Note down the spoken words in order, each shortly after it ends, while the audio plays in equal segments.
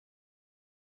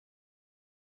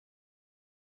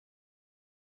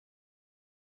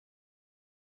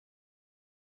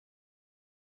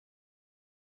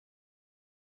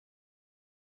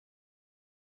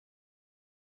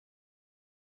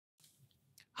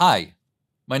Hi,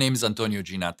 my name is Antonio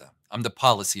Ginatta. I'm the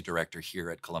Policy Director here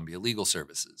at Columbia Legal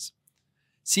Services.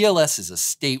 CLS is a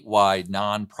statewide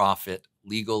nonprofit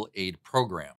legal aid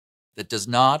program that does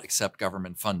not accept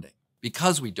government funding.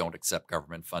 Because we don't accept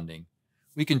government funding,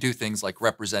 we can do things like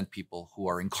represent people who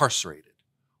are incarcerated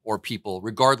or people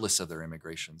regardless of their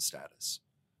immigration status.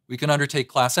 We can undertake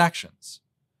class actions.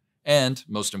 And,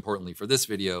 most importantly for this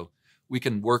video, we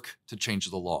can work to change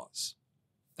the laws.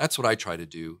 That's what I try to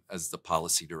do as the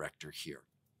policy director here.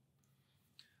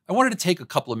 I wanted to take a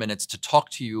couple of minutes to talk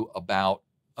to you about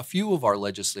a few of our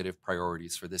legislative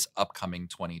priorities for this upcoming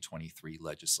 2023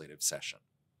 legislative session.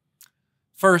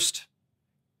 First,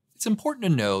 it's important to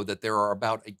know that there are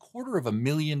about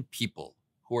 250,000 people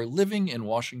who are living in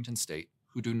Washington state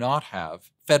who do not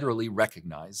have federally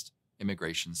recognized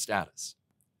immigration status.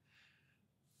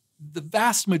 The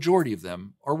vast majority of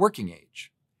them are working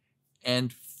age,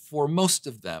 and for most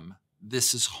of them,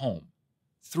 this is home.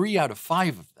 3 out of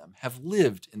 5 of them have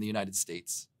lived in the United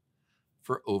States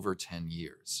for over 10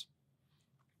 years.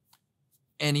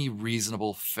 Any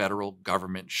reasonable federal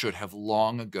government should have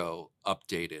long ago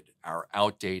updated our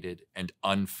outdated and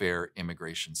unfair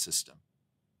immigration system.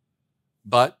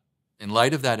 But in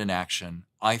light of that inaction,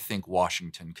 I think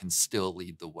Washington can still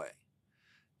lead the way.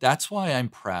 That's why I'm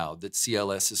proud that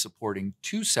CLS is supporting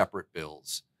 2 separate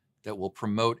bills that will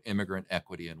promote immigrant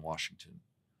equity in Washington.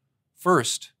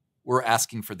 First, we're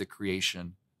asking for the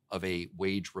creation of a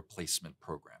wage replacement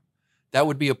program. That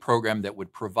would be a program that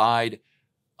would provide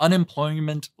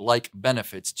unemployment-like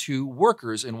benefits to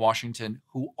workers in Washington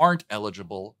who aren't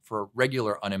eligible for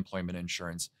regular unemployment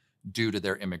insurance due to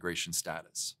their immigration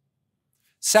status.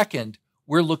 Second,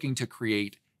 we're looking to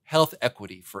create health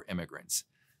equity for immigrants.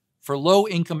 For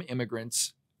low-income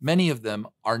immigrants, many of them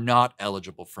are not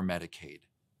eligible for Medicaid.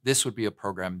 This would be a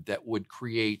program that would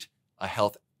create a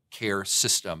health care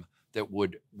system that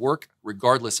would work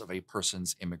regardless of a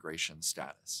person's immigration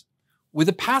status. With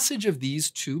the passage of these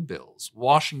 2 bills,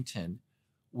 Washington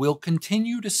will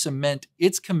continue to cement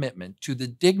its commitment to the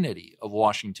dignity of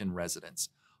Washington residents,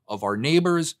 of our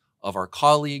neighbors, of our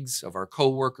colleagues, of our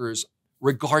coworkers,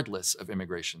 regardless of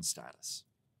immigration status.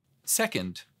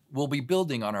 Second, we'll be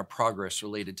building on our progress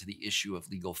related to the issue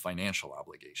of legal financial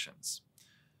obligations.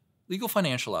 Legal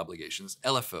financial obligations,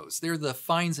 LFOs, they're the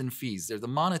fines and fees. They're the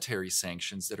monetary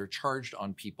sanctions that are charged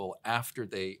on people after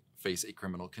they face a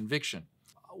criminal conviction.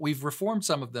 We've reformed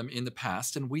some of them in the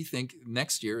past, and we think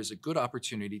next year is a good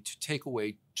opportunity to take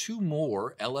away 2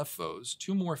 more LFOs,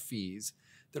 2 more fees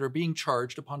that are being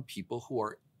charged upon people who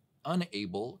are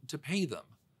unable to pay them.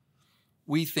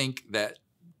 We think that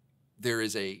there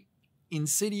is an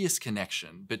insidious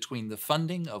connection between the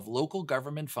funding of local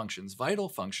government functions, vital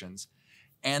functions,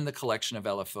 and the collection of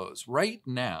LFOs. Right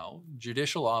now,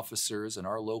 judicial officers and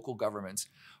our local governments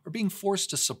are being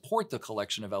forced to support the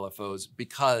collection of LFOs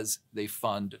because they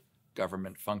fund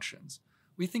government functions.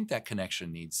 We think that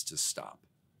connection needs to stop.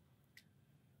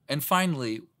 And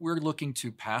finally, we're looking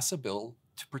to pass a bill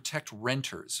to protect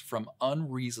renters from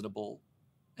unreasonable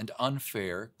and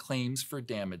unfair claims for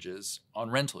damages on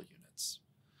rental units.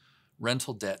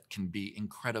 Rental debt can be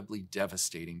incredibly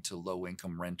devastating to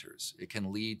low-income renters. It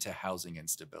can lead to housing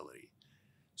instability.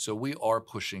 So we are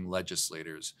pushing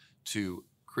legislators to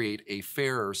create a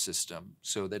fairer system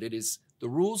so that the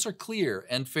rules are clear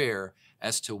and fair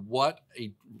as to what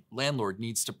a landlord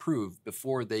needs to prove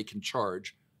before they can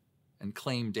charge and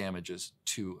claim damages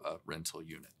to a rental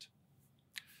unit.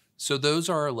 So those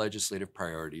are our legislative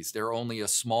priorities. They're only a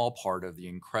small part of the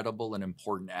incredible and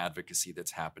important advocacy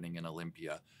that's happening in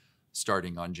Olympia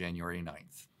starting on January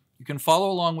 9th. You can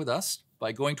follow along with us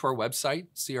by going to our website,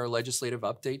 see our legislative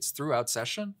updates throughout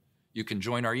session. You can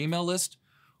join our email list,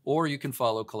 or you can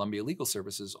follow Columbia Legal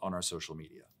Services on our social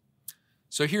media.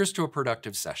 So here's to a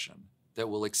productive session that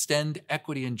will extend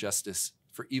equity and justice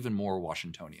for even more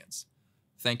Washingtonians.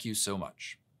 Thank you so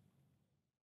much.